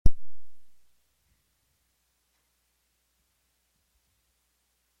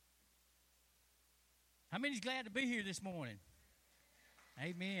How many's glad to be here this morning?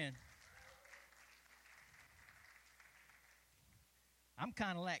 Amen. I'm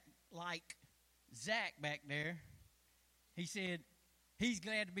kind of like Zach back there. He said he's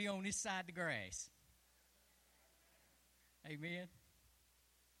glad to be on this side of the grass. Amen.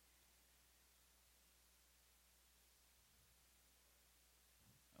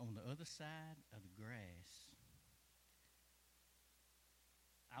 On the other side of the grass.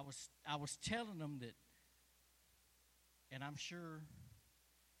 I was telling them that, and I'm sure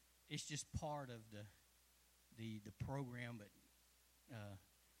it's just part of the program, but I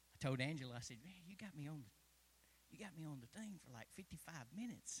told Angela, I said, man, you got me on the thing for like 55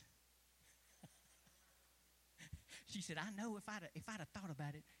 minutes. She said, I know if I'd have thought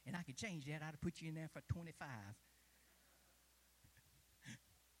about it and I could change that, I'd have put you in there for 25.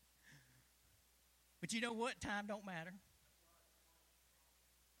 But you know what? Time don't matter.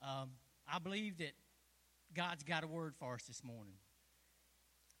 I believe that God's got a word for us this morning.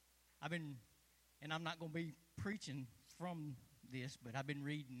 And I'm not going to be preaching from this, but I've been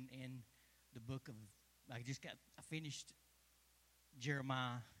reading in the book of, I finished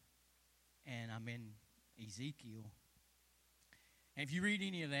Jeremiah, and I'm in Ezekiel. And if you read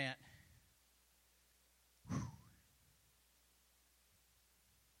any of that,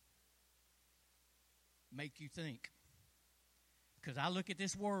 make you think. Because I look at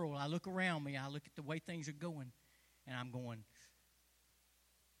this world, I look around me, I look at the way things are going, and I'm going,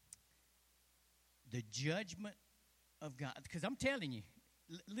 the judgment of God. Because I'm telling you,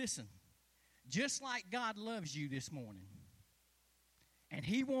 listen, just like God loves you this morning, and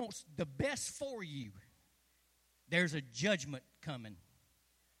He wants the best for you, there's a judgment coming.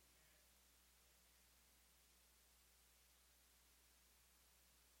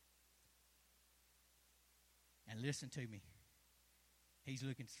 And listen to me. He's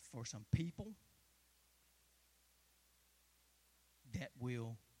looking for some people that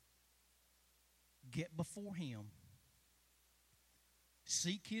will get before Him,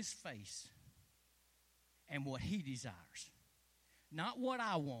 seek His face, and what He desires. Not what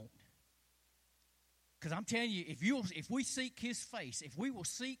I want. Because I'm telling you, if we seek His face, if we will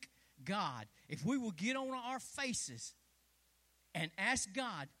seek God, if we will get on our faces and ask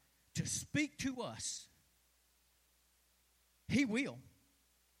God to speak to us, He will.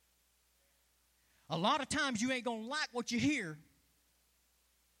 A lot of times you ain't going to like what you hear,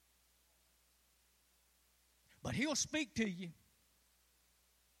 but He'll speak to you.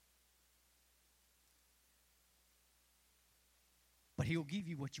 But He'll give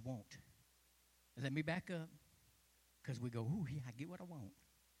you what you want. Let me back up, because we go, ooh, yeah, I get what I want.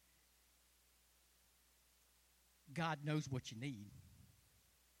 God knows what you need.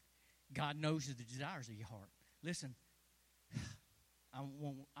 God knows the desires of your heart. Listen, I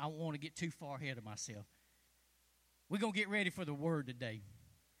don't want to get too far ahead of myself. We're going to get ready for the word today.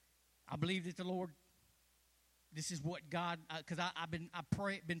 I believe that the Lord, this is what God, because I've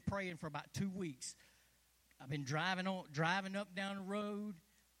been praying for about 2 weeks. I've been driving up down the road,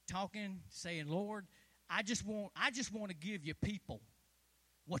 talking, saying, Lord, I just want to give you people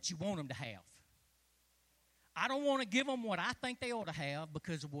what you want them to have. I don't want to give them what I think they ought to have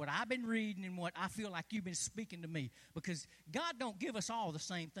because of what I've been reading and what I feel like you've been speaking to me. Because God don't give us all the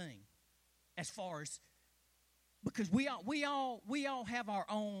same thing, as far as, because we all have our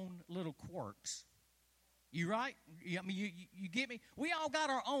own little quirks. You right? I mean, you get me? We all got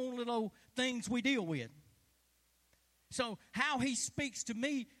our own little things we deal with. So how He speaks to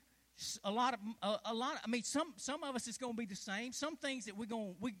me, a lot. I mean, some of us it's going to be the same. Some things that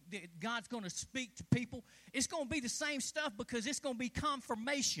that God's going to speak to people, it's going to be the same stuff because it's going to be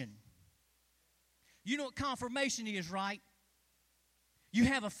confirmation. You know what confirmation is, right? You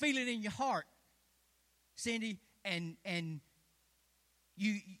have a feeling in your heart, Cindy, and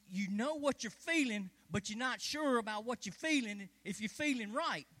you know what you're feeling, but you're not sure about what you're feeling if you're feeling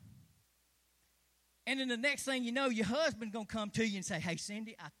right. And then the next thing you know, your husband's going to come to you and say, hey,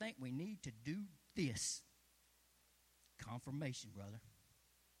 Cindy, I think we need to do this. Confirmation, brother.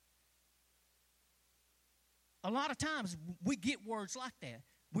 A lot of times we get words like that.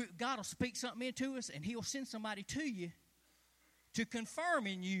 God will speak something into us, and He'll send somebody to you to confirm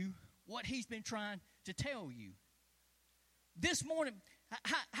in you what He's been trying to tell you. This morning,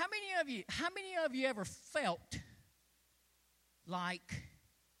 how many of you ever felt like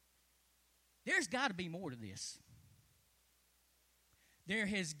there's got to be more to this? There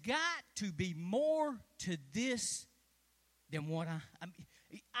has got to be more to this than what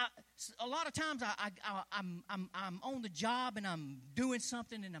a lot of times I'm on the job and I'm doing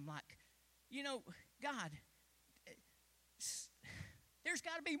something and I'm like, God, there's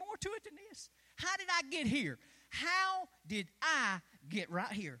got to be more to it than this. How did I get here? How did I get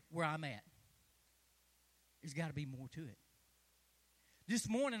right here where I'm at? There's got to be more to it. This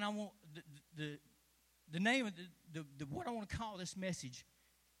morning, I want the name of what I want to call this message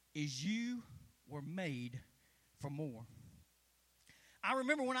is You Were Made for More. I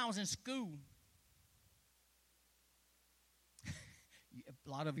remember when I was in school. A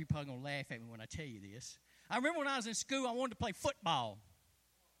lot of you probably going to laugh at me when I tell you this. I remember when I was in school, I wanted to play football.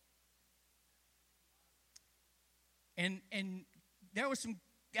 And there was some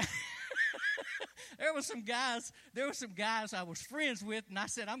there were some guys I was friends with, and I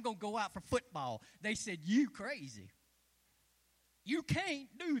said, I'm going to go out for football. They said, you crazy. You can't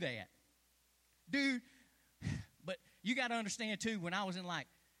do that. Dude, but you got to understand, too, when I was in,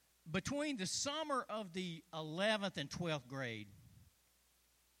 between the summer of the 11th and 12th grade,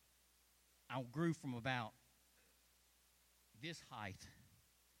 I grew from about this height to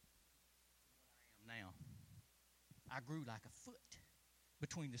what I am now. I grew like a foot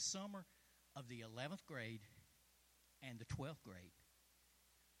between the summer of the 11th grade and the 12th grade.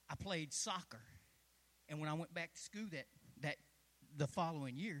 I played soccer, and when I went back to school that the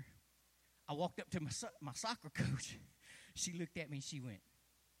following year, I walked up to my soccer coach. She looked at me and she went,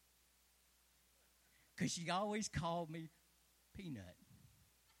 because she always called me Peanut.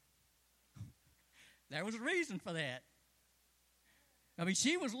 There was a reason for that. I mean,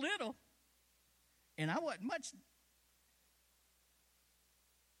 she was little, and I wasn't much.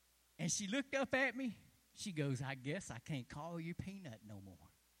 And she looked up at me. She goes, I guess I can't call you Peanut no more.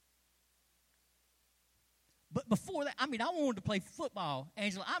 But before that, I wanted to play football.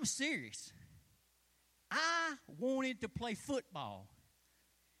 Angela, I'm serious. I wanted to play football.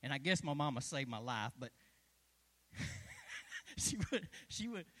 And I guess my mama saved my life, but she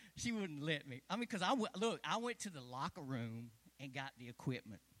wouldn't let me. Because I went to the locker room and got the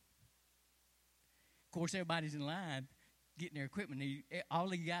equipment. Of course, everybody's in line getting their equipment. All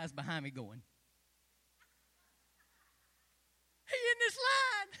the guys behind me going, he in this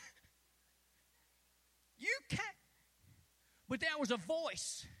line. You can't. But there was a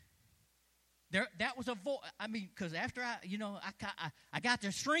voice. That was a voice. Because after I got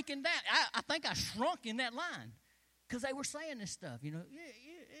to shrinking down. I think I shrunk in that line. Because they were saying this stuff, Yeah.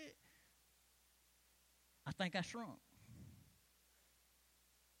 I think I shrunk.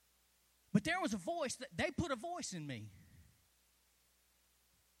 But there was a voice. They put a voice in me.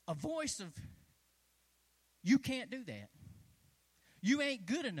 A voice of, you can't do that. You ain't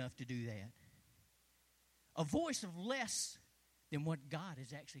good enough to do that. A voice of less than what God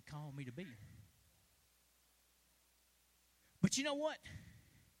has actually called me to be. But you know what?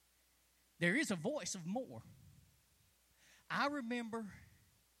 There is a voice of more. I remember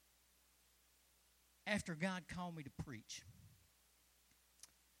after God called me to preach,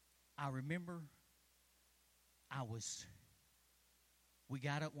 I remember we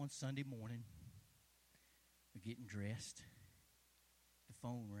got up one Sunday morning, we're getting dressed, the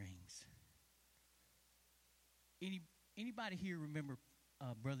phone rings. Anybody here remember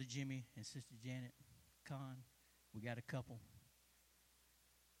Brother Jimmy and Sister Janet Kahn? We got a couple.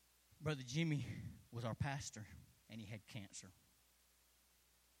 Brother Jimmy was our pastor, and he had cancer.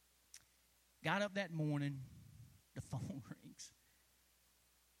 Got up that morning, the phone rings.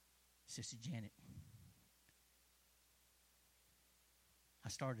 Sister Janet. I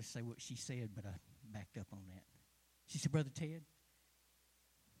started to say what she said, but I backed up on that. She said, Brother Ted.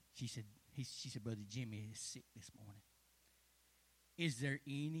 She said, Brother Jimmy is sick this morning. Is there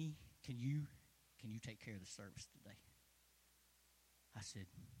any, can you take care of the service today? I said,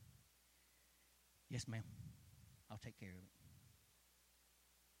 yes, ma'am. I'll take care of it.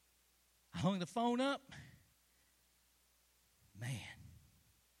 I hung the phone up. Man,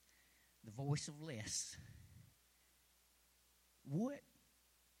 the voice of less. What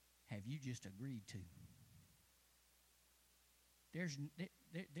have you just agreed to?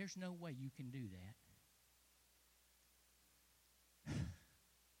 There's no way you can do that.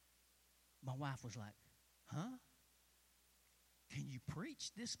 My wife was like, huh? Can you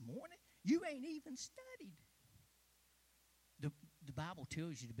preach this morning? You ain't even studied. The Bible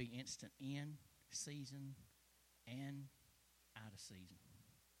tells you to be instant in season and out of season.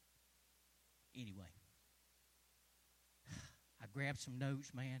 Anyway, I grabbed some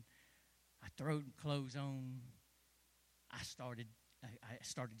notes, man. I threw clothes on. I started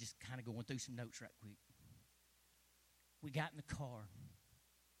just kind of going through some notes right quick. We got in the car,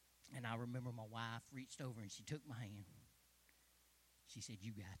 and I remember my wife reached over and she took my hand. She said,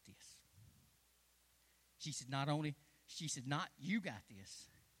 you got this. She said, not you got this,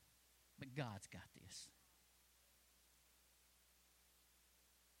 but God's got this.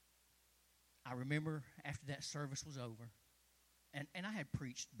 I I remember after that service was over, and I had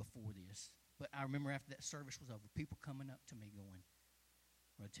preached before this, but I remember after that service was over, people coming up to me going,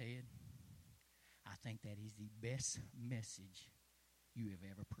 "Well, Ted, I think that is the best message you have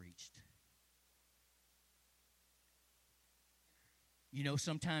ever preached." You know,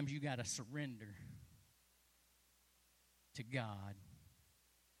 sometimes you got to surrender to God,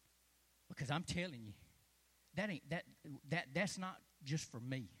 because I'm telling you, that's not just for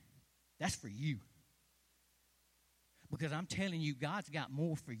me. That's for you. Because I'm telling you, God's got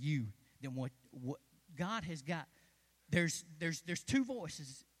more for you than what God has got. There's two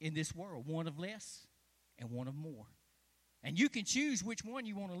voices in this world, one of less and one of more. And you can choose which one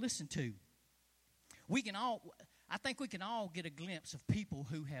you want to listen to. I think we can all get a glimpse of people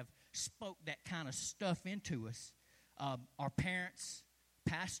who have spoke that kind of stuff into us. Our parents,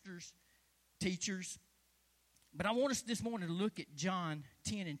 pastors, teachers. But I want us this morning to look at John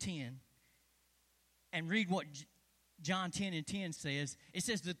 10:10 and read what John 10:10 says. It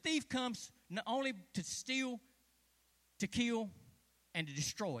says, "The thief comes not only to steal, to kill, and to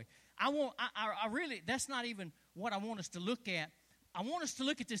destroy." I really, that's not even what I want us to look at. I want us to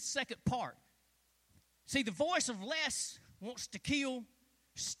look at this second part. See, the voice of less wants to kill,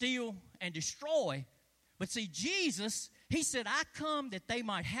 steal, and destroy. But see, Jesus, he said, "I come that they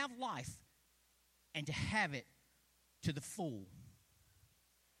might have life and to have it to the full."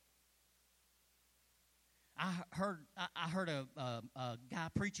 I heard a guy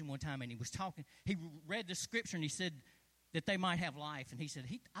preaching one time, and he was talking. He read the scripture, and he said that they might have life. And he said,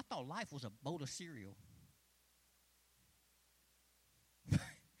 I thought life was a bowl of cereal.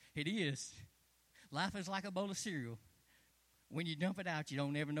 It is. Life is like a bowl of cereal. When you dump it out, you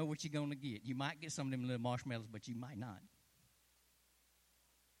don't ever know what you're going to get. You might get some of them little marshmallows, but you might not.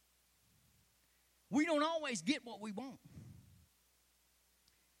 We don't always get what we want.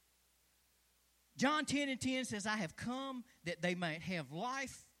 John 10:10 says, "I have come that they might have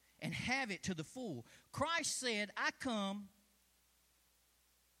life and have it to the full." Christ said, "I come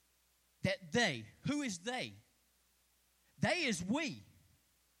that they," who is they? They is we,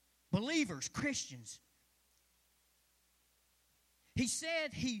 believers, Christians. He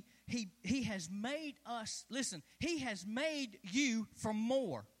said he has made us, listen, he has made you for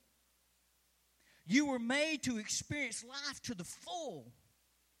more. You were made to experience life to the full.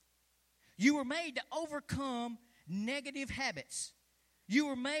 You were made to overcome negative habits. You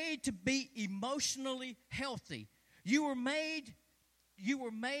were made to be emotionally healthy. You were made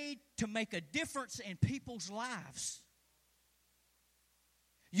to make a difference in people's lives.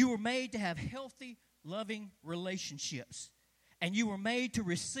 You were made to have healthy, loving relationships. And you were made to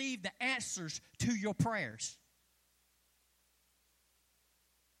receive the answers to your prayers.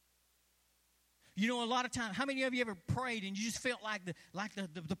 You know, a lot of times, how many of you ever prayed and you just felt like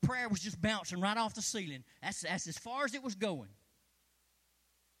the prayer was just bouncing right off the ceiling? That's as far as it was going.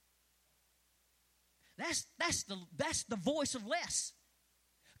 That's the voice of less.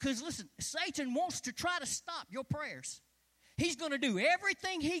 Because listen, Satan wants to try to stop your prayers. He's going to do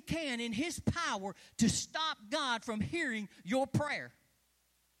everything he can in his power to stop God from hearing your prayer.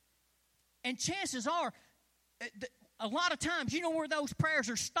 And chances are, a lot of times, you know where those prayers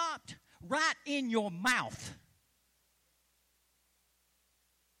are stopped? Right in your mouth.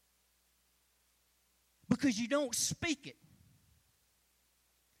 Because you don't speak it.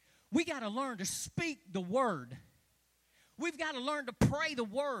 We got to learn to speak the word. We've got to learn to pray the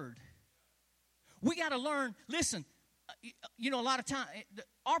word. We got to learn, listen, you know, a lot of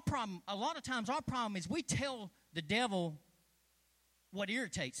times our problem is we tell the devil what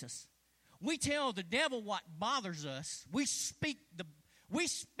irritates us. We tell the devil what bothers us. We speak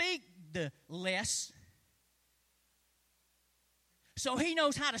the less, so he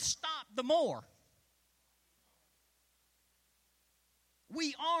knows how to stop the more.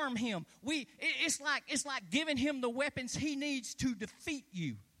 We arm him. It's like giving him the weapons he needs to defeat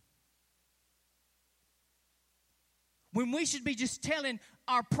you. When we should be just telling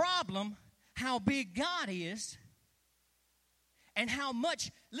our problem how big God is and how much,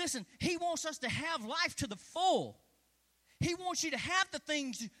 listen, he wants us to have life to the full. He wants you to have the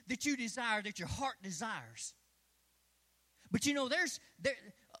things that you desire, that your heart desires. But you know,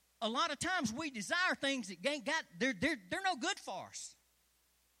 a lot of times we desire things that ain't got, they're no good for us.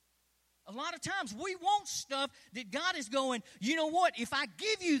 A lot of times we want stuff that God is going, you know what, if I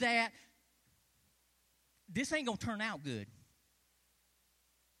give you that, this ain't going to turn out good.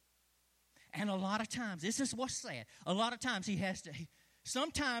 And a lot of times, this is what's sad, a lot of times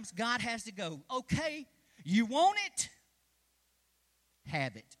sometimes God has to go, okay, you want it?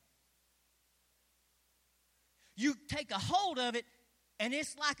 Have it. You take a hold of it And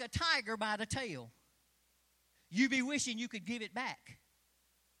it's like a tiger by the tail. You be wishing you could give it back.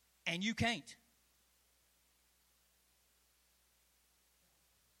 And you can't.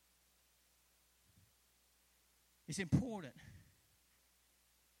 It's important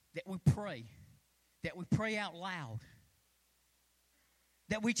that we pray out loud,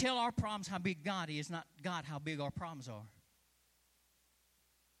 that we tell our problems how big God is, not God how big our problems are.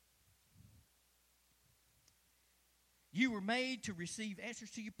 You were made to receive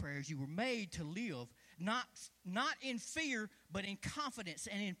answers to your prayers. You were made to live not in fear, but in confidence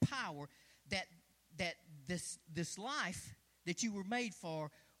and in power. That this life that you were made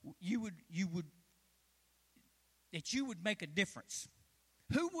for, you would make a difference.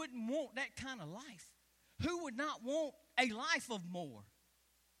 Who wouldn't want that kind of life? Who would not want a life of more?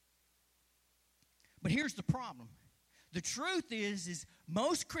 But here's the problem. The truth is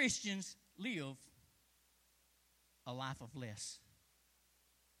most Christians live a life of less.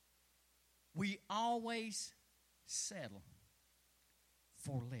 We always settle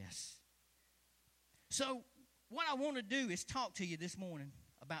for less. So what I want to do is talk to you this morning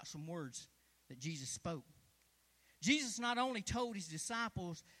about some words that Jesus spoke. Jesus not only told his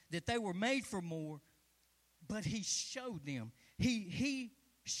disciples that they were made for more, but he showed them. He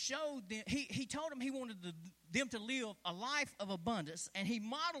showed them. He told them he wanted them to live a life of abundance, and he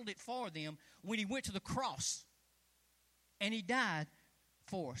modeled it for them when he went to the cross. And he died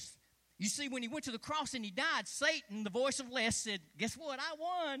for us. You see, when he went to the cross and he died, Satan, the voice of less, said, guess what? I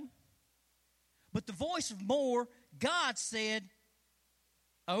won. But the voice of more, God said,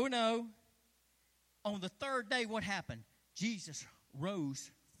 oh no. On the third day, what happened? Jesus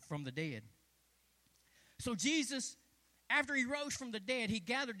rose from the dead. So Jesus, after he rose from the dead, he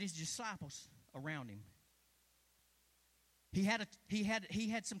gathered his disciples around him. He had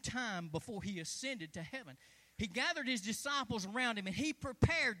some time before he ascended to heaven. He gathered his disciples around him, and he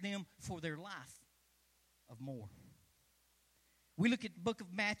prepared them for their life of more. We look at the book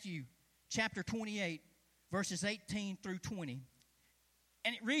of Matthew, chapter 28, verses 18 through 20.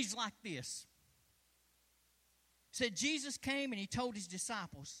 And it reads like this. It said, Jesus came and he told his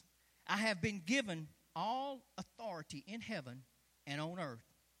disciples, I have been given all authority in heaven and on earth.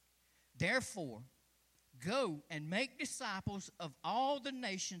 Therefore, go and make disciples of all the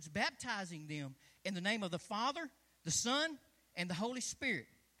nations, baptizing them in the name of the Father, the Son, and the Holy Spirit.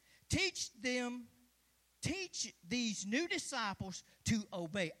 Teach these new disciples to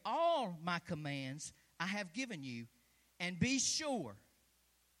obey all my commands I have given you, and be sure,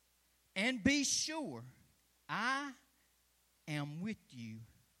 I am with you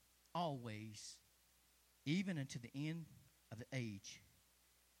always, even unto the end of the age.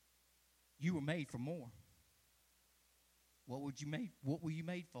 You were made for more. What were you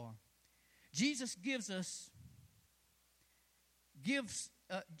made for? Jesus gives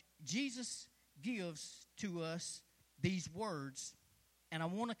to us these words, and I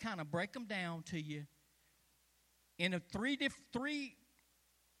want to kind of break them down to you in three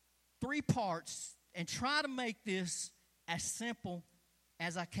parts and try to make this as simple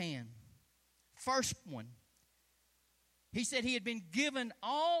as I can. First one, he said he had been given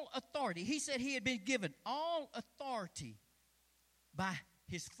all authority. He said he had been given all authority by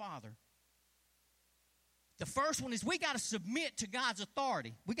his Father. The first one is we got to submit to God's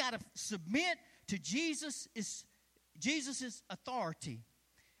authority. We got to submit to Jesus' authority.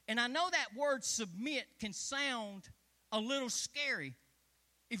 And I know that word submit can sound a little scary.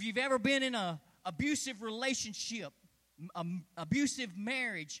 If you've ever been in an abusive relationship, abusive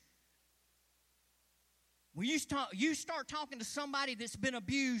marriage, when you start talking to somebody that's been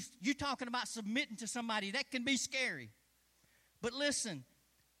abused, you're talking about submitting to somebody. That can be scary. But listen,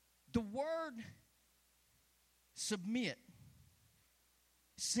 the word submit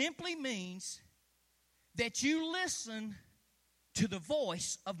simply means that you listen to the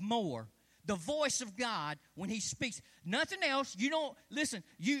voice of more, the voice of God when he speaks. Nothing else. You don't listen.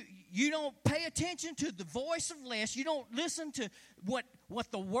 You don't pay attention to the voice of less. You don't listen to what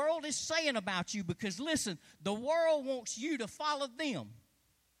the world is saying about you, because listen, the world wants you to follow them.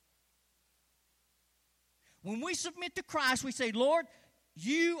 When we submit to Christ, we say, Lord,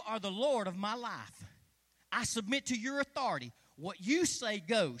 you are the Lord of my life. I submit to your authority. What you say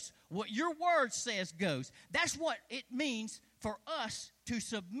goes. What your word says goes. That's what it means for us to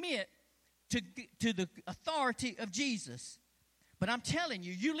submit to the authority of Jesus. But I'm telling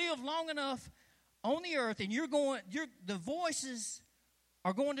you, you live long enough on the earth, and the voices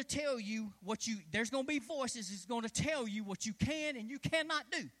are going to tell you there's going to be voices that's going to tell you what you can and you cannot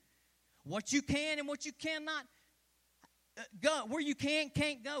do. What you can and what you cannot go. Where you can't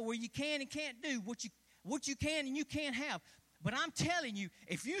go. Where you can and can't do. What you can and you can't have. But I'm telling you,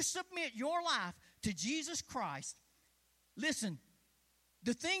 if you submit your life to Jesus Christ, listen,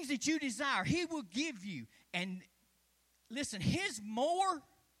 the things that you desire, He will give you. And listen, His more,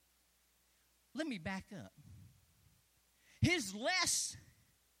 let me back up. His less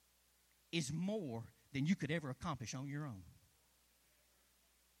is more than you could ever accomplish on your own.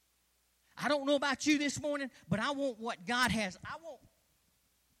 I don't know about you this morning, but I want what God has. I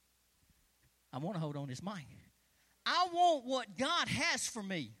want to hold on this mic. I want what God has for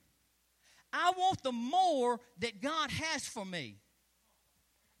me. I want the more that God has for me.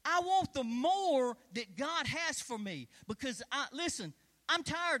 I want the more that God has for me. Because, listen, I'm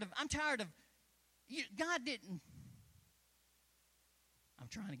tired of, God didn't. I'm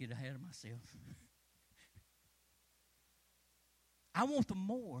trying to get ahead of myself. I want the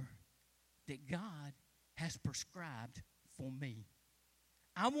more that God has prescribed for me.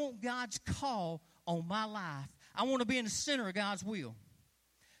 I want God's call on my life. I want to be in the center of God's will.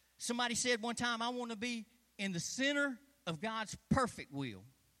 Somebody said one time, I want to be in the center of God's perfect will.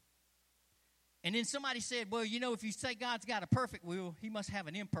 And then somebody said, well, you know, if you say God's got a perfect will, He must have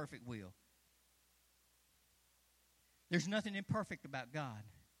an imperfect will. There's nothing imperfect about God.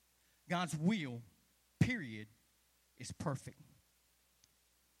 God's will, period, is perfect.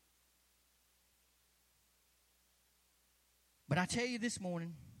 But I tell you this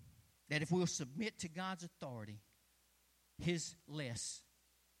morning that if we'll submit to God's authority, His less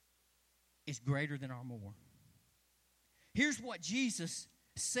is greater than our more. Here's what Jesus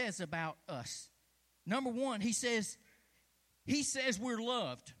says about us. Number one, He says we're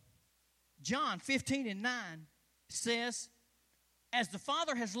loved. John 15:9 says, as the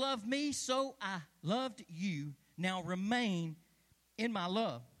Father has loved me, so I loved you. Now remain in my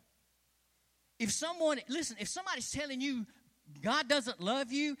love. If somebody's telling you God doesn't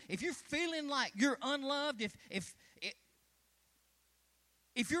love you, if you're feeling like you're unloved, if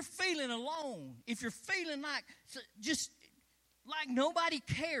you're feeling alone, if you're feeling like just like nobody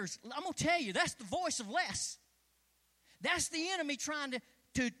cares, I'm going to tell you, that's the voice of less. That's the enemy trying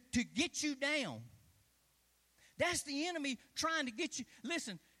to get you down. That's the enemy trying to get you.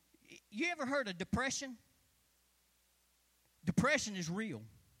 Listen, you ever heard of depression? Depression is real.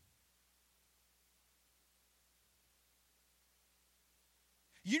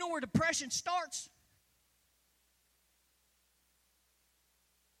 You know where depression starts?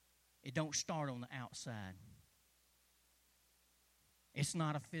 It don't start on the outside. It's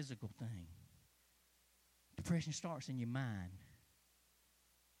not a physical thing. Depression starts in your mind.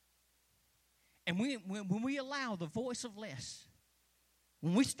 And when we allow the voice of less,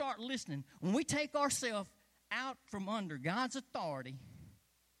 when we start listening, when we take ourselves out from under God's authority,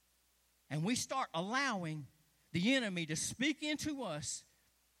 and we start allowing the enemy to speak into us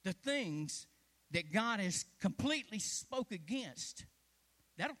the things that God has completely spoke against,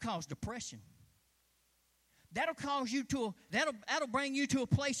 that'll cause depression. That'll that'll bring you to a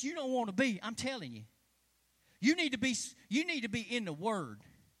place you don't want to be. I'm telling you. You need to be in the Word.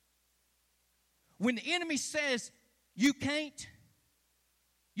 When the enemy says you can't,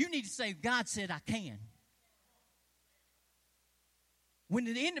 you need to say, God said I can. When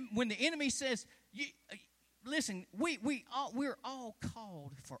the enemy says, listen, we're all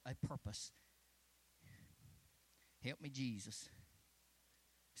called for a purpose. Help me, Jesus,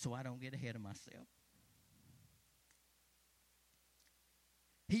 so I don't get ahead of myself.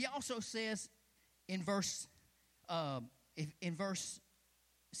 He also says in verse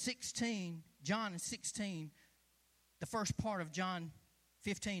 16, John 16, the first part of John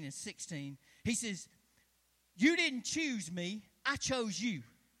 15 and 16, he says, you didn't choose me, I chose you.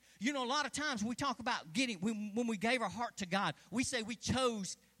 You know, a lot of times we talk about when we gave our heart to God, we say we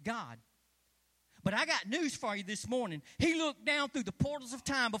chose God. But I got news for you this morning. He looked down through the portals of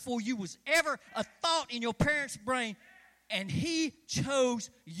time before you was ever a thought in your parents' brain, and He chose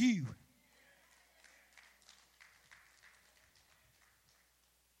you.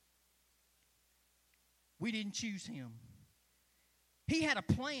 We didn't choose Him. He had a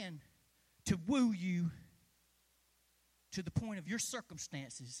plan to woo you to the point of your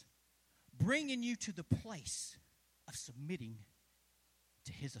circumstances, bringing you to the place of submitting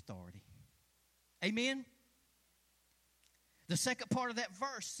to His authority. Amen? The second part of that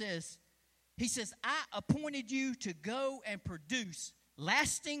verse says, He says, I appointed you to go and produce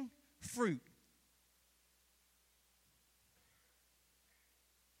lasting fruit.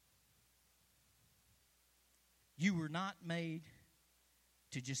 You were not made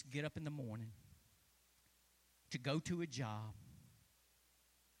to just get up in the morning, to go to a job,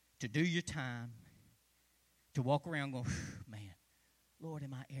 to do your time, to walk around going, man, Lord,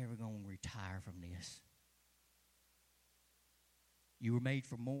 am I ever going to retire from this? You were made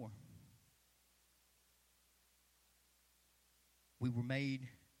for more. We were made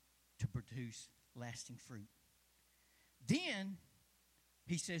to produce lasting fruit. Then,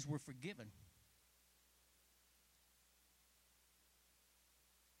 he says we're forgiven.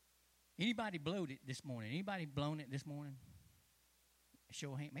 Anybody blowed it this morning? Anybody blown it this morning?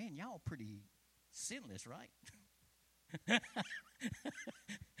 Show a hand. Man, y'all pretty sinless, right?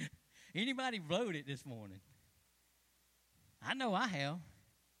 Anybody blowed it this morning? I know I have.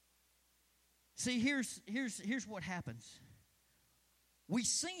 See, here's what happens. We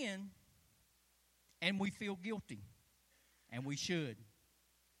sin and we feel guilty. And we should.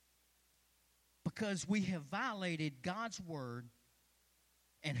 Because we have violated God's word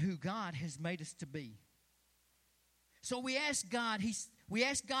and who God has made us to be. So we ask God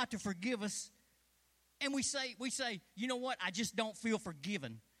to forgive us, and we say, you know what? I just don't feel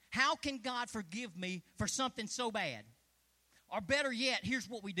forgiven. How can God forgive me for something so bad? Or better yet, here's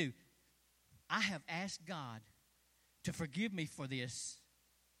what we do. I have asked God to forgive me for this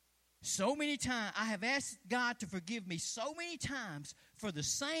so many times. I have asked God to forgive me so many times for the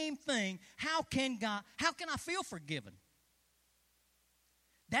same thing. How can I feel forgiven?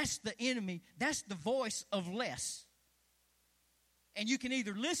 That's the enemy. That's the voice of less. And you can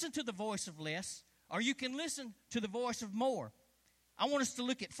either listen to the voice of less or you can listen to the voice of more. I want us to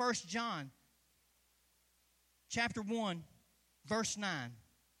look at 1 John chapter 1, verse 9.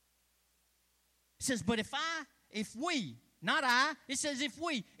 It says, but if we, not I, it says if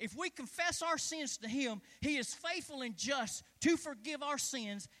we confess our sins to him, he is faithful and just to forgive our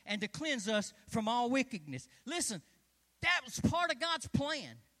sins and to cleanse us from all wickedness. Listen, that was part of God's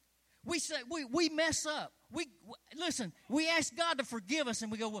plan. We say we mess up. We ask God to forgive us,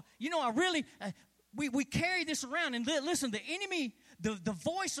 and we go, well, you know, we carry this around, and listen, the enemy, the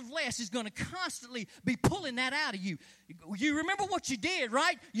voice of less is going to constantly be pulling that out of you. You remember what you did,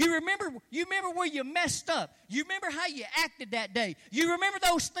 right? You remember where you messed up. You remember how you acted that day. You remember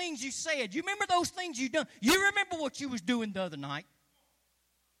those things you said. You remember those things you done. You remember what you was doing the other night.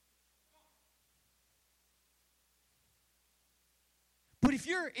 But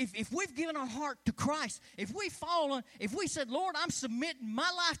if we've given our heart to Christ, if we said, Lord, I'm submitting my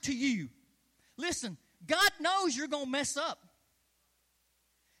life to you, listen, God knows you're going to mess up.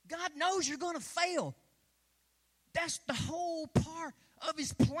 God knows you're going to fail. That's the whole part of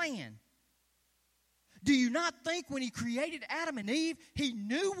his plan. Do you not think when he created Adam and Eve, he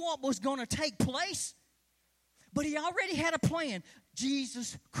knew what was going to take place? But he already had a plan.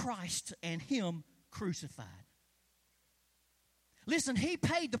 Jesus Christ and him crucified. Listen, he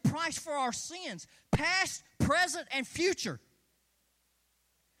paid the price for our sins, past, present, and future.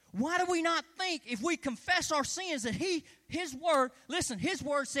 Why do we not think if we confess our sins that his word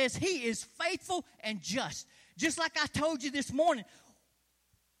says he is faithful and just. Just like I told you this morning,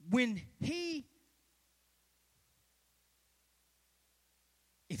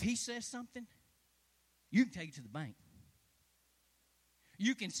 if he says something, you can take it to the bank.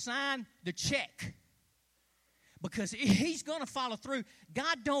 You can sign the check. Because he's going to follow through.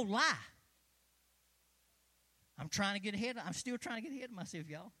 God don't lie. I'm still trying to get ahead of myself,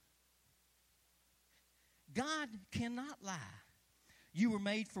 y'all. God cannot lie. You were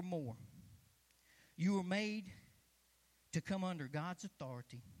made for more. You were made to come under God's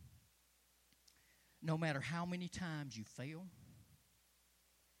authority. No matter how many times you fail,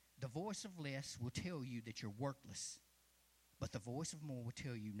 the voice of less will tell you that you're worthless. But the voice of more will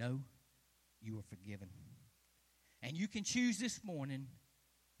tell you, no, you are forgiven. And you can choose this morning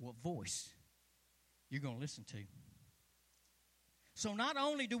what voice you're going to listen to. So not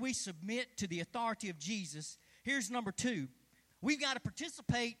only do we submit to the authority of Jesus, here's number 2. We've got to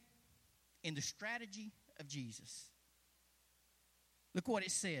participate in the strategy of Jesus. Look what it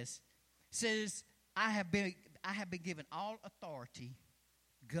says. It says, I have been given all authority.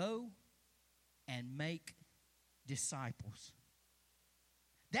 Go and make disciples.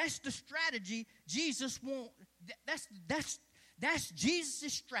 That's the strategy Jesus wants. That's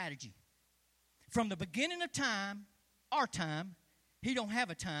Jesus' strategy. From the beginning of time, our time, he don't have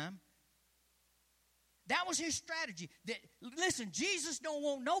a time. That was his strategy. Listen, Jesus don't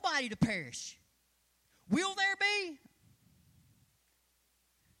want nobody to perish. Will there be?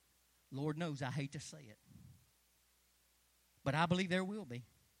 Lord knows I hate to say it. But I believe there will be.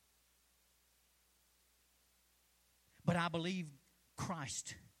 But I believe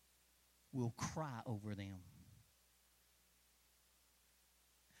Christ will cry over them.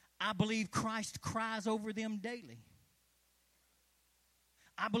 I believe Christ cries over them daily.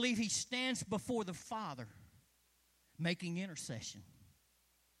 I believe he stands before the Father making intercession.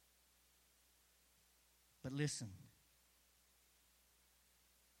 But listen,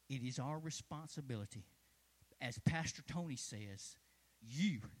 it is our responsibility. As Pastor Tony says,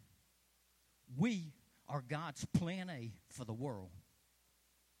 we are God's plan A for the world.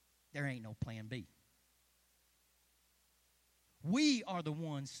 There ain't no plan B. We are the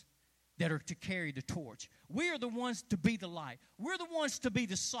ones that are to carry the torch. We are the ones to be the light. We're the ones to be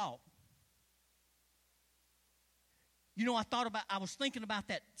the salt. You know, I was thinking about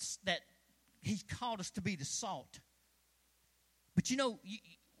that He's called us to be the salt. But you know,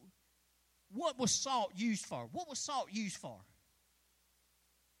 what was salt used for? What was salt used for?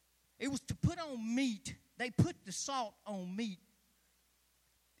 It was to put on meat. They put the salt on meat.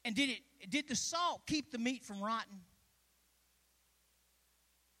 And did the salt keep the meat from rotting?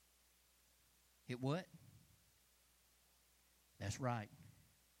 It what? That's right.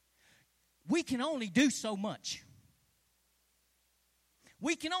 We can only do so much.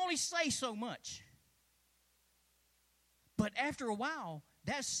 We can only say so much. But after a while,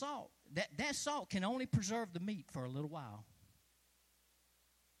 that salt can only preserve the meat for a little while.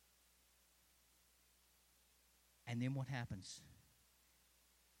 And then what happens?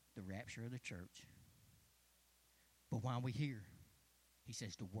 The rapture of the church. But while we're here, he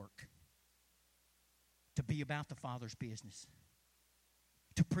says to work. To be about the Father's business.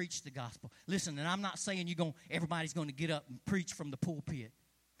 To preach the gospel. Listen, and I'm not saying everybody's going to get up and preach from the pulpit.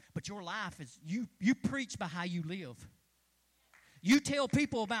 But your life is, you preach by how you live. You tell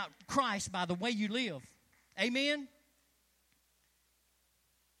people about Christ by the way you live. Amen?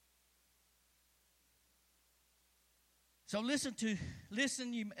 So listen,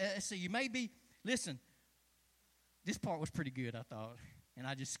 you may be, listen, this part was pretty good, I thought. And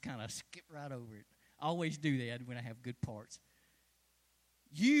I just kind of skipped right over it. I always do that when I have good parts.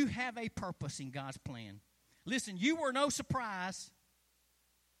 You have a purpose in God's plan. Listen, you were no surprise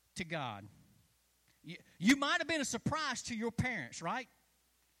to God. You might have been a surprise to your parents, right?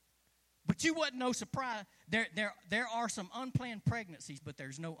 But you wasn't no surprise. There are some unplanned pregnancies, but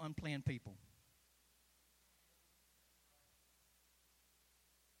there's no unplanned people.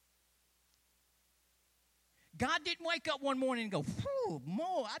 God didn't wake up one morning and go, "Whew,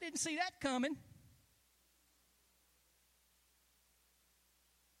 more, I didn't see that coming."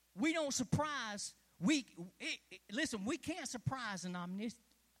 We don't surprise. Listen, we can't surprise an omniscient.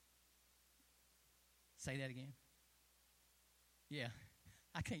 Say that again. Yeah,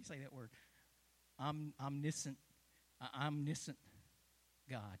 I can't say that word. Omniscient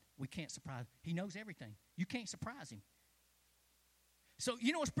God. We can't surprise. He knows everything. You can't surprise him. So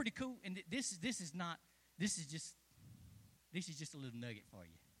you know what's pretty cool, and this is just a little nugget for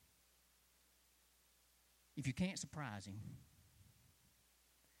you. If you can't surprise him,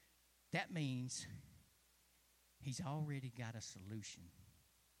 that means he's already got a solution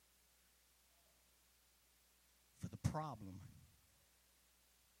for the problem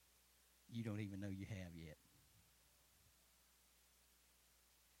you don't even know you have yet.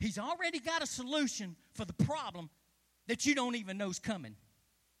 He's already got a solution for the problem that you don't even know is coming.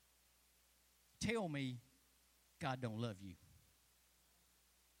 Tell me God don't love you.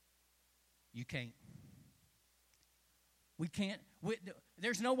 You can't. We can't.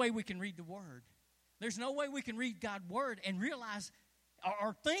 There's no way we can read the Word. There's no way we can read God's Word and realize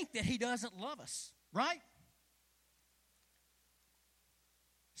or think that he doesn't love us, right?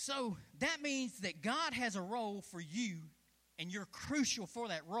 So that means that God has a role for you, and you're crucial for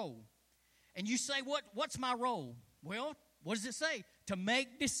that role. And you say, what's my role? Well, what does it say? To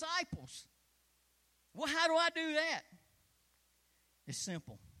make disciples. Well, how do I do that? It's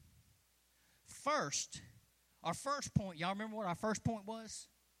simple. Our first point, y'all remember what our first point was?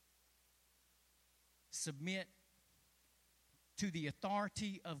 Submit to the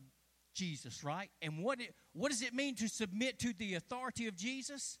authority of Jesus, right? And what does it mean to submit to the authority of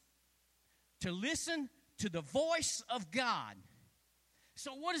Jesus? To listen to the voice of God.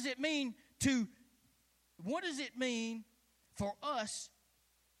 So what does it mean for us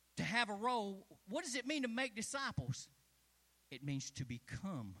to have a role? What does it mean to make disciples? It means to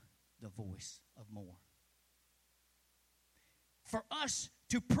become the voice of more. For us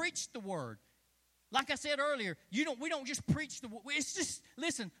to preach the word. Like I said earlier, we don't just preach the word. It's just,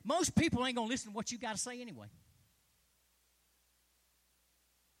 listen, most people ain't going to listen to what you got to say anyway.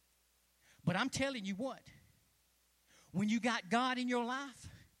 But I'm telling you what, when you got God in your life,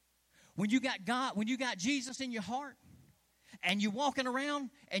 when you got Jesus in your heart, and you're walking around,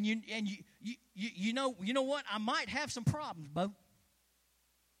 and you know what? I might have some problems, Bo.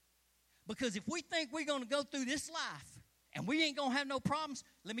 Because if we think we're going to go through this life and we ain't going to have no problems,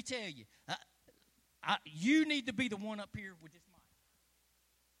 let me tell you, you need to be the one up here with this mic.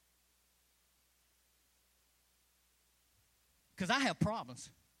 Because I have problems.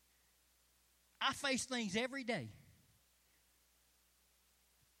 I face things every day.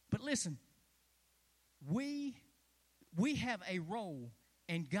 But listen, we have a role,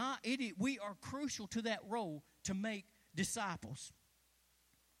 and God, we are crucial to that role to make disciples.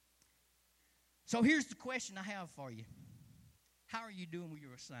 So here's the question I have for you. How are you doing with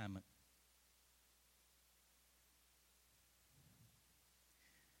your assignment?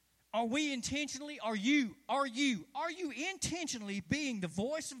 Are you intentionally being the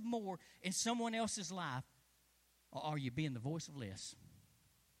voice of more in someone else's life, or are you being the voice of less?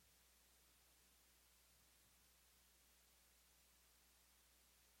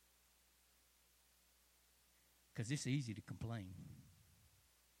 Because it's easy to complain.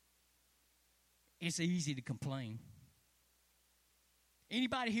 It's easy to complain.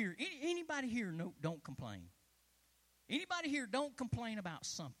 Anybody here no, don't complain? Anybody here don't complain about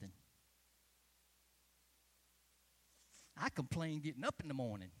something? I complain getting up in the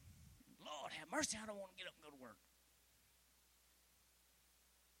morning. Lord have mercy, I don't want to get up and go to work.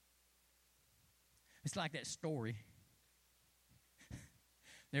 It's like that story.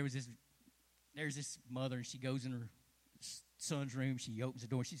 There's this mother, and she goes in her son's room. She opens the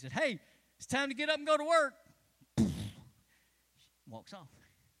door, and she said, "Hey, it's time to get up and go to work." She walks off.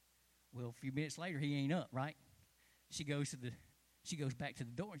 Well, a few minutes later, he ain't up, right? She goes back to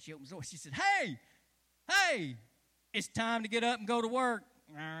the door, and she opens the door. She said, Hey, it's time to get up and go to work.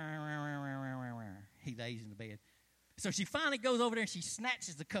 He lays in the bed. So she finally goes over there, and she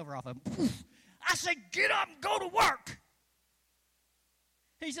snatches the cover off of him. I said, get up and go to work.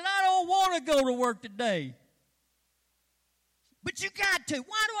 He said, I don't want to go to work today. But you got to.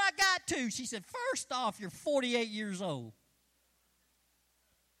 Why do I got to? She said, first off, you're 48 years old.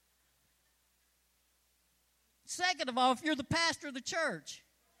 Second of all, if you're the pastor of the church.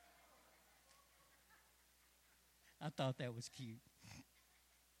 I thought that was cute.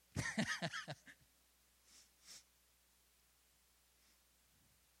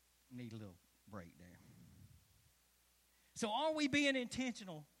 Need a little break there. So are we being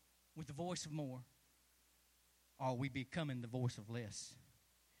intentional with the voice of more? Or are we becoming the voice of less?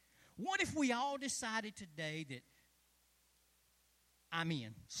 What if we all decided today that I'm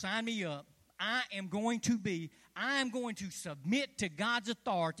in, sign me up, I am going to submit to God's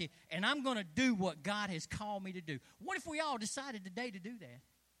authority, and I'm going to do what God has called me to do? What if we all decided today to do that?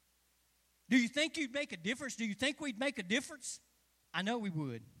 Do you think you'd make a difference? Do you think we'd make a difference? I know we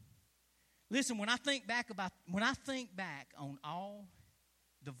would. Listen, when I think back on all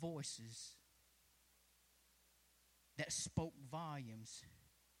the voices that spoke volumes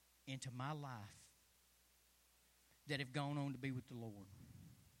into my life that have gone on to be with the Lord,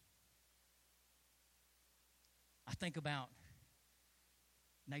 I think about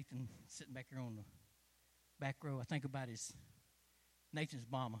Nathan sitting back here on the back row. I think about Nathan's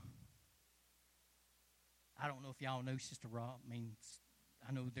mama. I don't know if y'all know Sister Ross.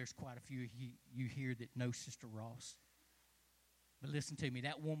 I know there's quite a few of you here that know Sister Ross. But listen to me,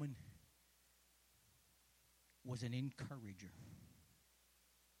 that woman was an encourager.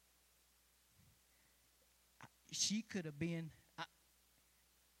 She could have been.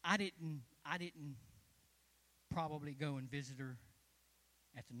 I didn't probably go and visit her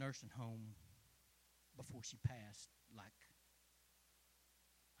at the nursing home before she passed like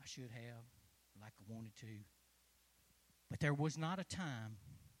I should have, like I wanted to. But there was not a time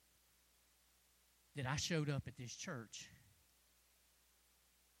that I showed up at this church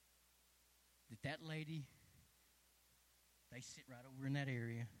that lady, they sit right over in that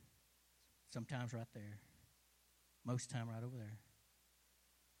area, sometimes right there, most of the time right over there.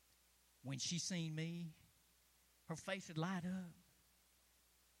 When she seen me, her face would light up.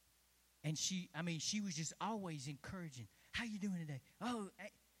 And she was just always encouraging. How you doing today? Oh,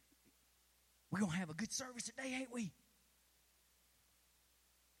 hey, we're going to have a good service today, ain't we?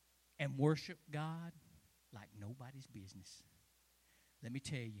 And worship God like nobody's business. Let me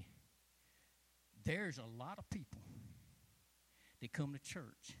tell you, there's a lot of people that come to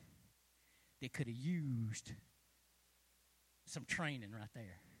church that could have used some training right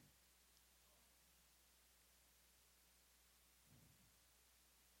there.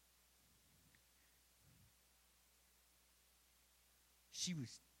 She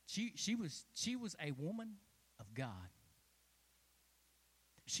was a woman of God.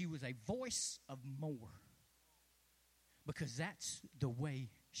 She was a voice of more, because that's the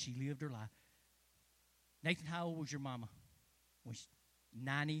way she lived her life. Nathan, how old was your mama? When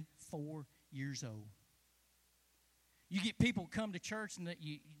 94 years old. You get people come to church and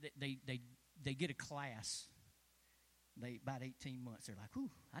they get a class. About 18 months, they're like, "Ooh,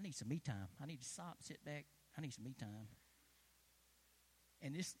 I need some me time. I need to stop, sit back. I need some me time."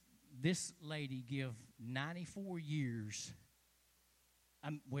 And this lady give 94 years.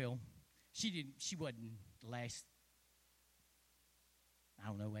 Well, she wasn't the last, I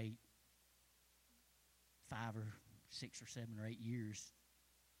don't know, 5 or 6 or 7 or 8 years.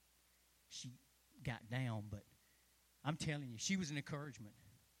 She got down, but I'm telling you, she was an encouragement.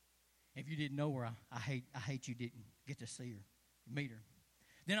 If you didn't know her, I hate you didn't get to see her, meet her.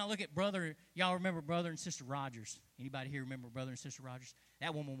 Then I look at y'all remember Brother and Sister Rogers? Anybody here remember Brother and Sister Rogers?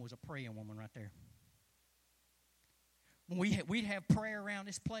 That woman was a praying woman right there. When we'd have prayer around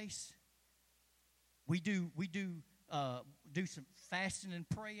this place, we do some fasting and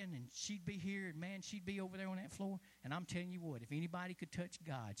praying, and she'd be here, and man, she'd be over there on that floor. And I'm telling you what, if anybody could touch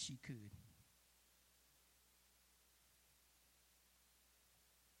God, she could.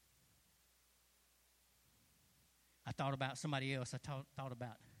 I thought about somebody else. I thought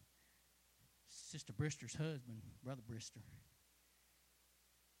about Sister Brister's husband, Brother Brister.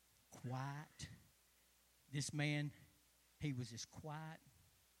 Quiet. This man, he was as quiet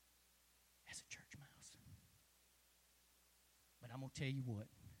as a church mouse. But I'm going to tell you what.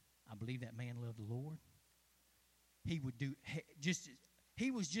 I believe that man loved the Lord. He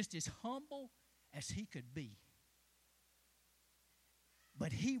was just as humble as he could be.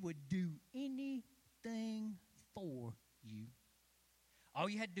 But he would do anything for you. All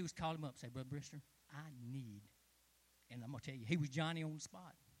you had to do was call him up and say, Brother Brister, I need. And I'm going to tell you, he was Johnny on the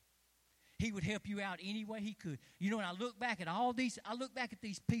spot. He would help you out any way he could. You know, when I look back at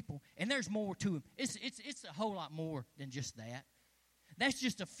these people, and there's more to them. It's a whole lot more than just that. That's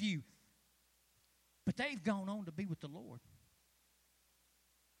just a few. But they've gone on to be with the Lord.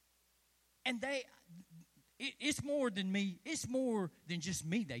 And it's more than me. It's more than just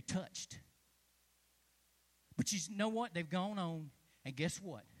me they touched. But you know what? They've gone on, and guess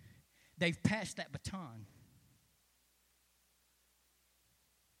what? They've passed that baton.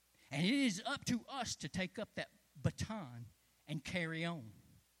 And it is up to us to take up that baton and carry on.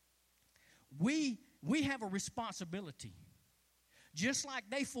 We have a responsibility. Just like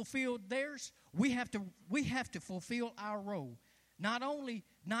they fulfilled theirs, we have to fulfill our role. Not only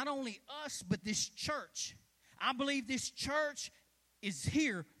us, but this church. I believe this church is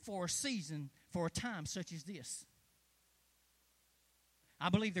here for a season, for a time such as this. I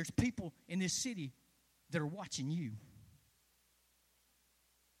believe there's people in this city that are watching you.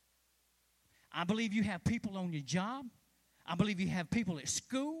 I believe you have people on your job. I believe you have people at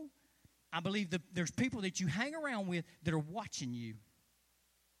school. I believe that there's people that you hang around with that are watching you.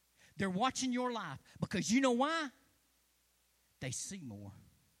 They're watching your life because you know why? They see more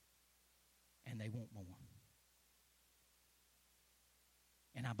and they want more.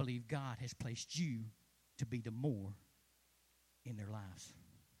 And I believe God has placed you to be the more in their lives.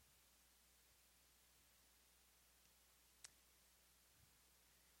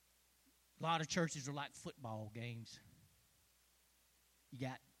 A lot of churches are like football games. You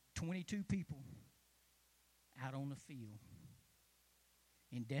got 22 people out on the field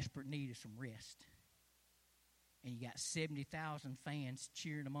in desperate need of some rest. And you got 70,000 fans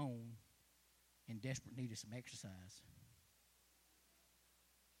cheering them on in desperate need of some exercise.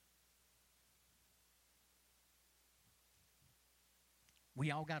 We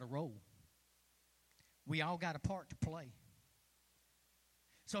all got a role. We all got a part to play.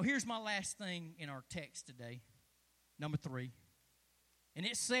 So here's my last thing in our text today, number 3. And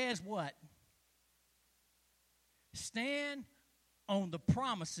it says what? Stand on the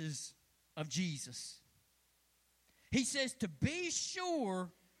promises of Jesus. He says to be sure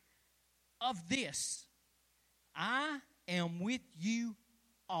of this, I am with you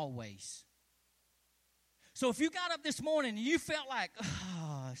always. So if you got up this morning and you felt like,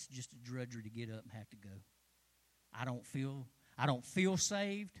 it's just a drudgery to get up and have to go. I don't feel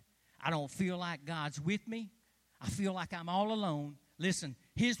saved. I don't feel like God's with me. I feel like I'm all alone. Listen,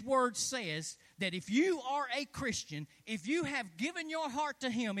 His Word says that if you are a Christian, if you have given your heart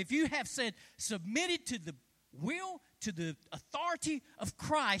to Him, if you have said, submitted to the will, to the authority of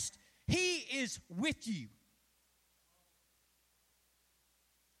Christ, He is with you.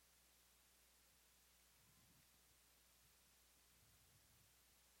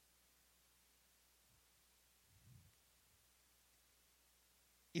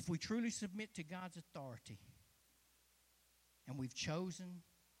 If we truly submit to God's authority and we've chosen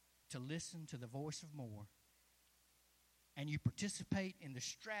to listen to the voice of more and you participate in the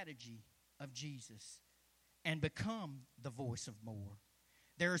strategy of Jesus and become the voice of more,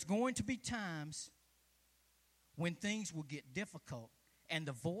 there's going to be times when things will get difficult and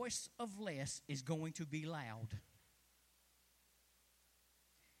the voice of less is going to be loud.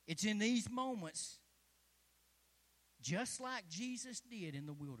 It's in these moments just like Jesus did in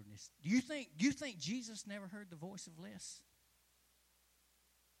the wilderness. Do you think Jesus never heard the voice of less?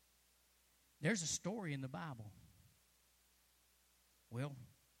 There's a story in the Bible. Well,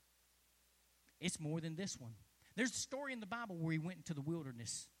 it's more than this one. There's a story in the Bible where he went into the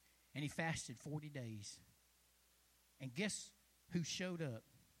wilderness and he fasted 40 days. And guess who showed up?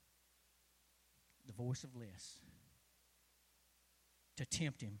 The voice of less. To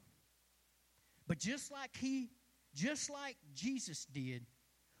tempt him. But just like Jesus did,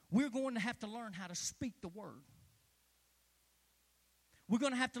 we're going to have to learn how to speak the word. We're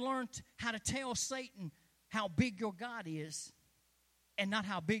going to have to learn how to tell Satan how big your God is and not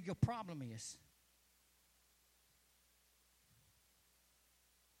how big your problem is.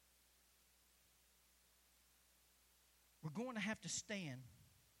 We're going to have to stand.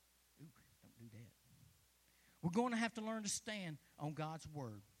 Ooh, don't do that. We're going to have to learn to stand on God's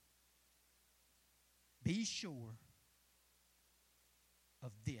word. Be sure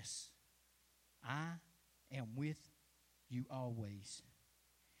of this. I am with you always.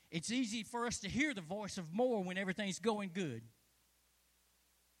 It's easy for us to hear the voice of more when everything's going good.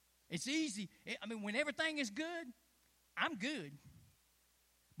 It's easy. When everything is good, I'm good.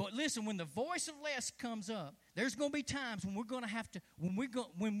 But listen, when the voice of less comes up, there's going to be times when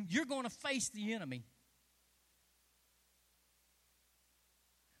when you're going to face the enemy.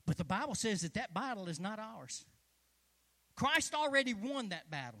 But the Bible says that battle is not ours. Christ already won that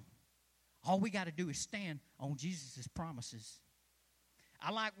battle. All we got to do is stand on Jesus' promises.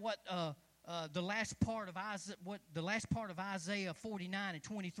 I like what the last part of Isaiah 49 and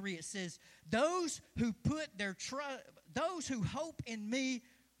 23. It says, "Those who hope in me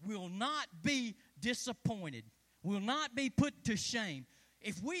will not be disappointed, will not be put to shame."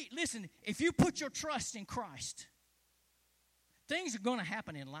 If you put your trust in Christ, things are going to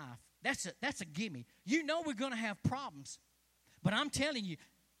happen in life. That's a gimme. You know we're going to have problems. But I'm telling you,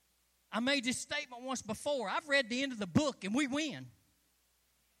 I made this statement once before. I've read the end of the book and we win.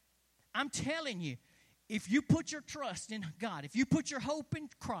 I'm telling you, if you put your trust in God, if you put your hope in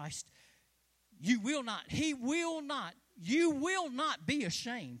Christ, you will not be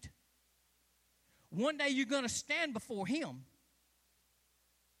ashamed. One day you're going to stand before Him.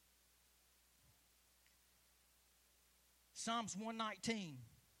 Psalms 119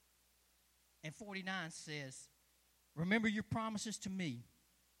 and 49 says, "Remember your promises to me.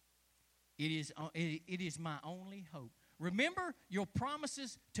 It is my only hope." Remember your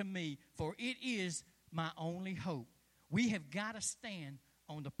promises to me, for it is my only hope. We have got to stand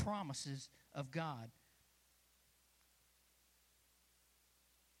on the promises of God.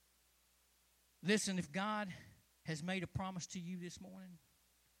 Listen, if God has made a promise to you this morning,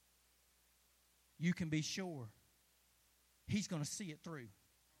 you can be sure He's going to see it through.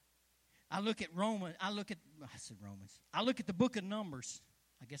 I look at the book of Numbers.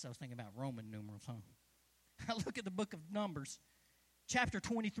 I guess I was thinking about Roman numerals, huh? I look at the book of Numbers, chapter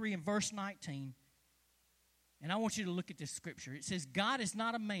 23 and verse 19. And I want you to look at this scripture. It says, "God is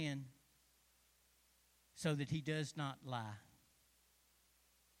not a man so that He does not lie.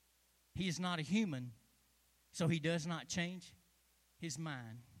 He is not a human so He does not change His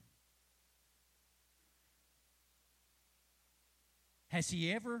mind." Has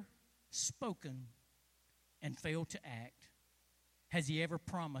He ever spoken and failed to act? Has He ever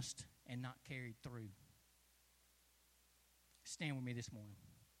promised and not carried through? Stand with me this morning.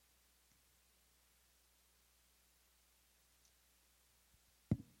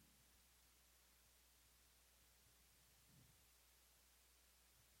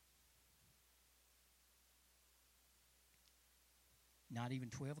 Not even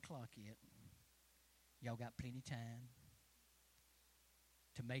 12 o'clock yet. Y'all got plenty of time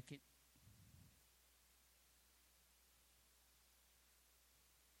to make it.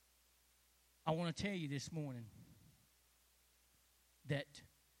 I want to tell you this morning that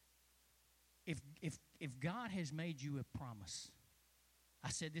if God has made you a promise, I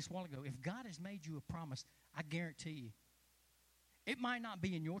said this a while ago, if God has made you a promise, I guarantee you, it might not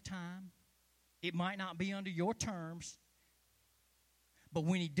be in your time, it might not be under your terms, but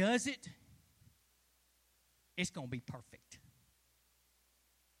when He does it, it's going to be perfect.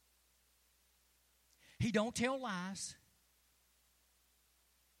 He don't tell lies.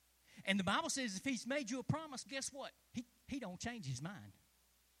 And the Bible says if He's made you a promise, guess what? He don't change His mind.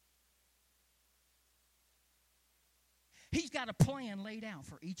 He's got a plan laid out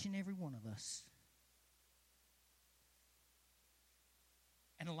for each and every one of us.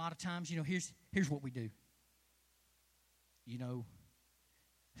 And a lot of times, here's what we do.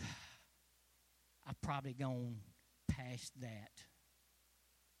 I've probably gone past that.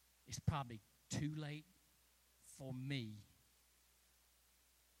 It's probably too late for me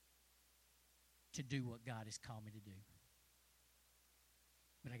to do what God has called me to do.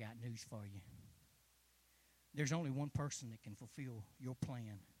 But I got news for you. There's only one person that can fulfill your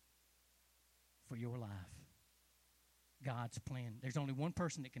plan for your life. God's plan. There's only one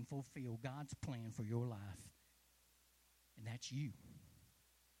person that can fulfill God's plan for your life, and that's you.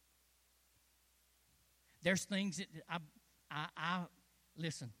 There's things that I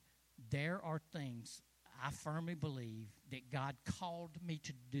listen, there are things I firmly believe that God called me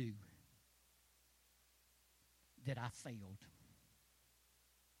to do that I failed.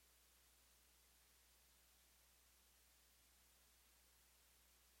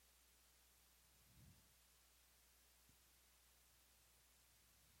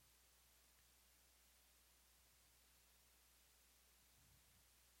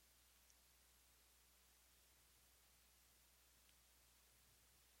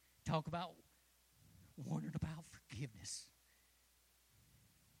 Talk about wondering about forgiveness.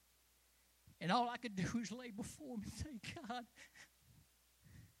 And all I could do was lay before him and say, God,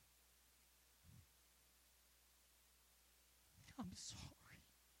 I'm sorry.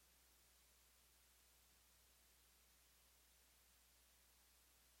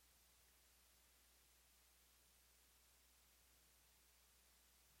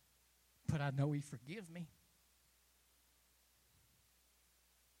 But I know he forgives me.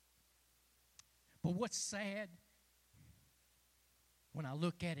 But what's sad, when I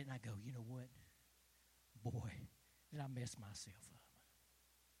look at it and I go, you know what? Boy, did I mess myself up.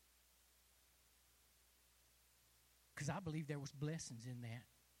 Because I believe there was blessings in that.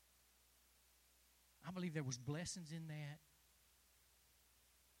 I believe there was blessings in that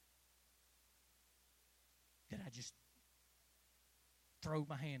I just throw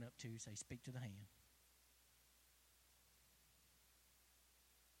my hand up to, say, speak to the hand.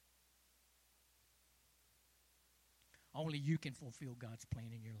 Only you can fulfill God's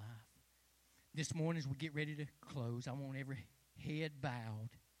plan in your life. This morning, as we get ready to close, I want every head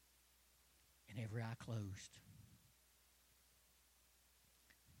bowed and every eye closed.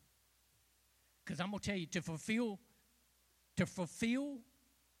 Because I'm going to tell you, to fulfill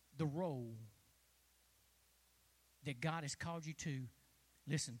the role that God has called you to,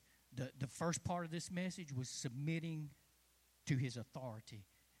 listen, the first part of this message was submitting to his authority.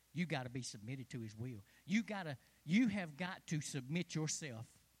 You got to be submitted to his will. You have got to submit yourself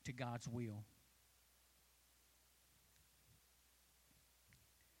to God's will.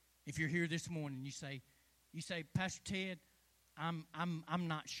 If you're here this morning, you say, Pastor Ted, I'm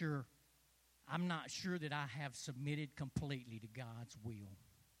not sure. I'm not sure that I have submitted completely to God's will.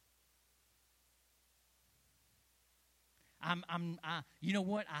 You know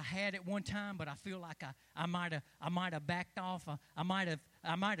what? I had at one time, but I feel like I might have backed off. I might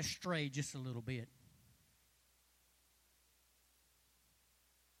have strayed just a little bit.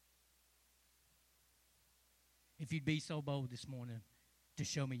 If you'd be so bold this morning to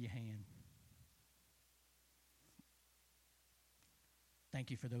show me your hand.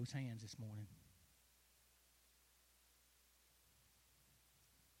 Thank you for those hands this morning.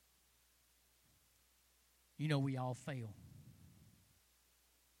 You know we all fail.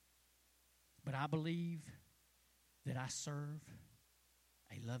 But I believe that I serve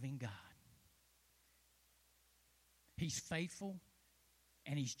a loving God. He's faithful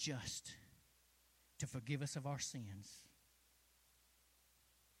and he's just to forgive us of our sins.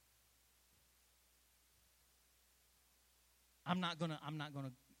 I'm not gonna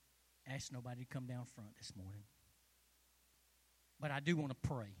ask nobody to come down front this morning. But I do want to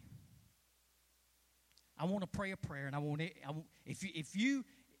pray. I want to pray a prayer, and if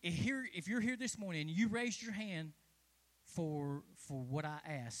you're here this morning and you raised your hand for what I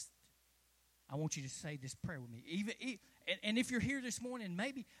asked, I want you to say this prayer with me. And if you're here this morning,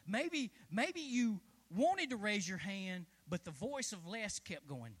 maybe you wanted to raise your hand, but the voice of Les kept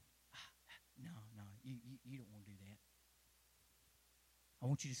going, no, you don't want to do that. I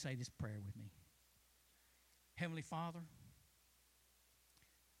want you to say this prayer with me. Heavenly Father,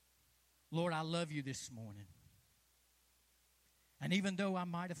 Lord, I love you this morning. And even though I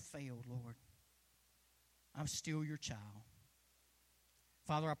might have failed, Lord, I'm still your child.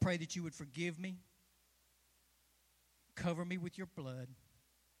 Father, I pray that you would forgive me. Cover me with your blood.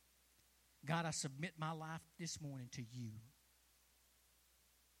 God, I submit my life this morning to you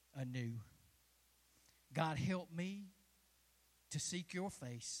anew. God, help me to seek your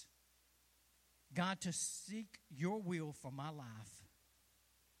face. God, to seek your will for my life.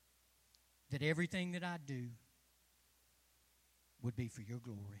 That everything that I do would be for your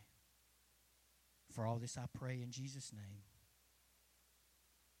glory. For all this I pray in Jesus' name.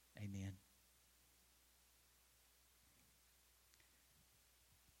 Amen.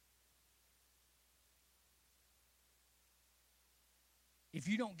 if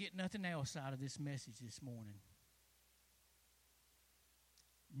you don't get nothing else out of this message this morning,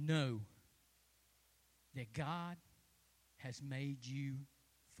 know that God has made you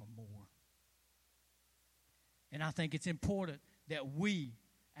for more. And I think it's important that we,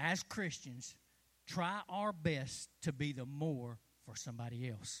 as Christians, try our best to be the more for somebody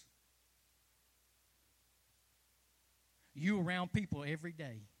else. You're around people every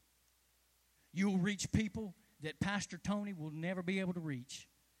day. You'll reach people that Pastor Tony will never be able to reach.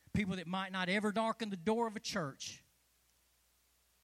 People that might not ever darken the door of a church.